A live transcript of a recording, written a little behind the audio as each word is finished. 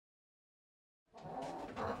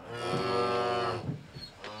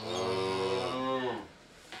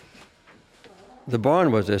The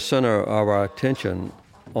barn was the center of our attention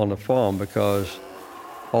on the farm because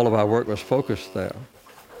all of our work was focused there.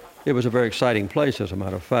 It was a very exciting place, as a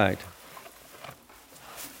matter of fact.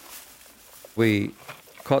 We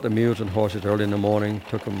caught the mules and horses early in the morning,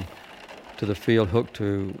 took them to the field, hooked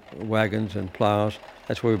to wagons and plows.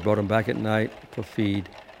 That's where we brought them back at night for feed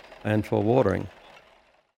and for watering.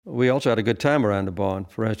 We also had a good time around the barn.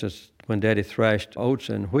 For instance, when Daddy threshed oats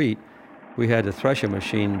and wheat, we had the thresher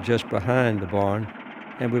machine just behind the barn,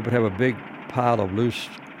 and we would have a big pile of loose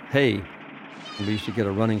hay. We used to get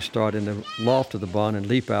a running start in the loft of the barn and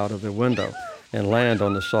leap out of the window and land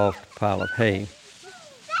on the soft pile of hay.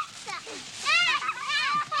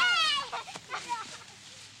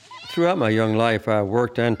 Throughout my young life, I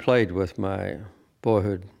worked and played with my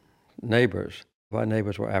boyhood neighbors. My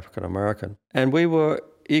neighbors were African American, and we were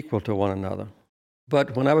equal to one another.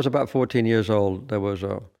 But when I was about 14 years old, there was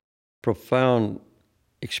a profound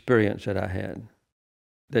experience that I had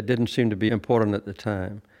that didn't seem to be important at the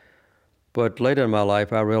time. But later in my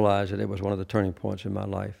life, I realized that it was one of the turning points in my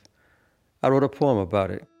life. I wrote a poem about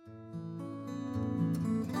it.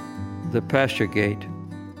 The Pasture Gate.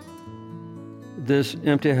 This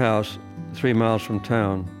empty house 3 miles from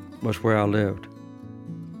town was where I lived.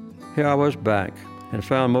 Here I was back and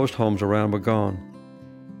found most homes around were gone.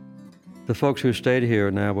 The folks who stayed here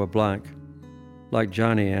now were black, like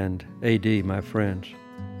Johnny and A.D., my friends.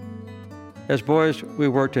 As boys, we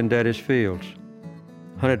worked in Daddy's fields,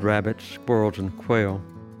 hunted rabbits, squirrels, and quail,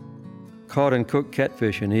 caught and cooked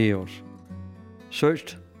catfish and eels,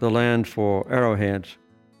 searched the land for arrowheads,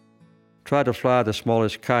 tried to fly the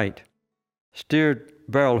smallest kite, steered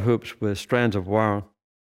barrel hoops with strands of wire,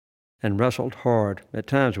 and wrestled hard. At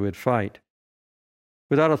times we'd fight,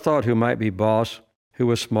 without a thought who might be boss, who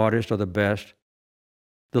was smartest or the best.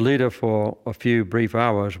 The leader for a few brief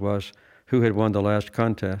hours was who had won the last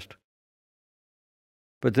contest.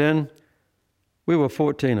 But then we were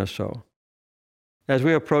 14 or so. As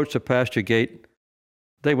we approached the pasture gate,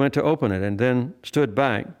 they went to open it and then stood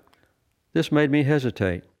back. This made me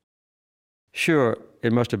hesitate. Sure,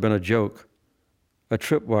 it must have been a joke, a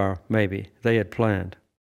tripwire maybe they had planned.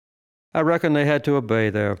 I reckon they had to obey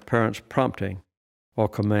their parents' prompting or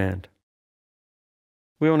command.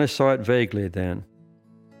 We only saw it vaguely then,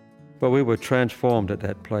 but we were transformed at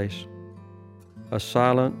that place. A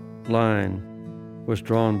silent line was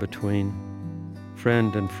drawn between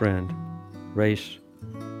friend and friend, race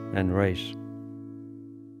and race.